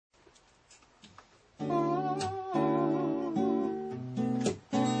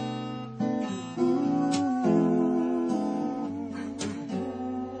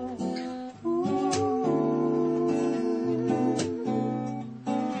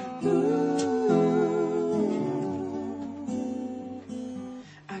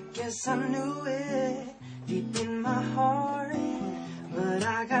Yes, I knew it deep in my heart, but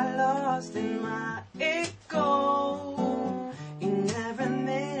I got lost in my ego in every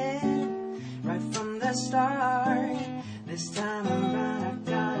minute, right from the start. This time around I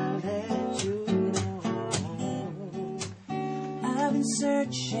gotta let you know. I've been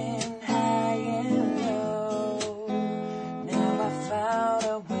searching high and low, now I found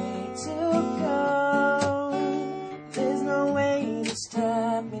a way to go. There's no way to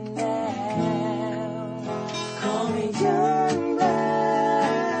stop me now. Call me Youngblood,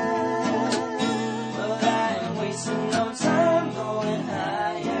 but I ain't wasting no time going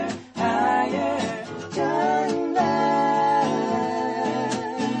higher, higher. Youngblood,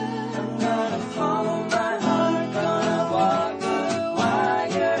 I'm gonna follow my heart, gonna walk the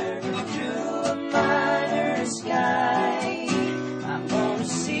wire through a minor sky. I'm gonna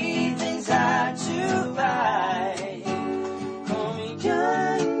see things I do right. Call me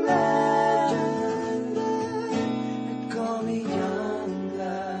Youngblood, call me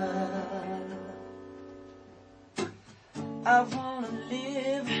Youngblood. I wanna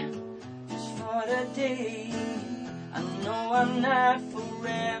live just for the day. I know I'm not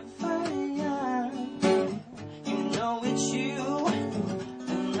forever young. You know it's you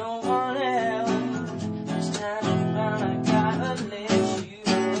and no one else. This time around I gotta let you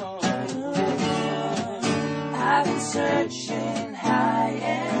know. I've been searching high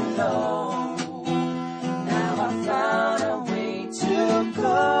and low, now I found a way to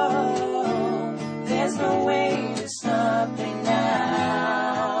go. There's no way to stop me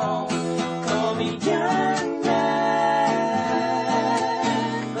now. Call me Youngblood,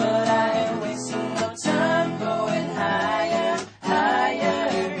 but I ain't wasting no time going higher, higher.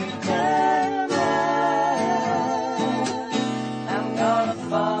 Youngblood, I'm gonna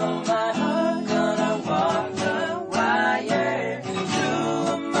follow my heart, gonna walk the wire through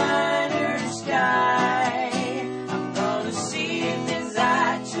a minor sky. I'm gonna see things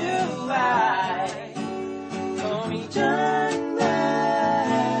I do right. Call me Youngblood,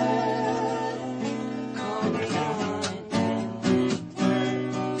 call me Youngblood,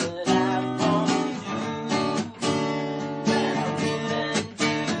 but I wanna do that I wouldn't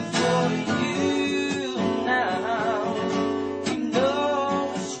do for you now. You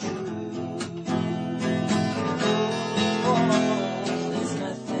know it's true. There's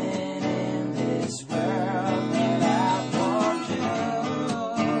nothing in this world that I won't do,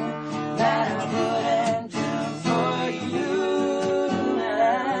 that I wouldn't do for you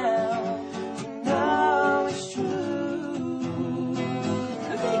now. You know it's true.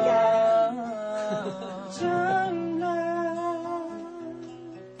 Okay, guys.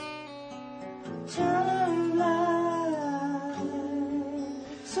 Youngblood,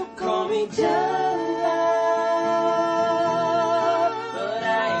 so call me Youngblood, but I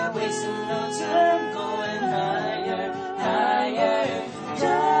ain't wasting no time going higher, higher.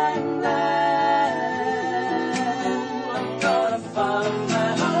 Youngblood, I'm gonna follow my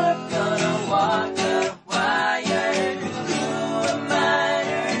heart, gonna walk the wire through a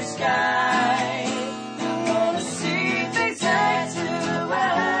minor sky. I'm gonna see things I do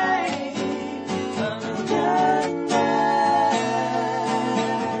right. Come on, Youngblood,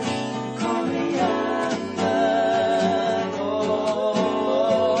 call me Youngblood, oh,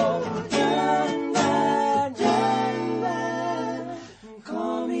 Youngblood, Youngblood,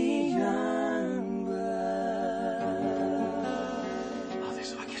 call me Youngblood. Det är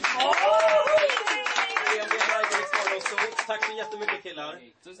så vackert. Tack så jättemycket killar.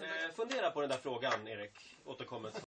 Fundera på den där frågan, Erik. Återkommer.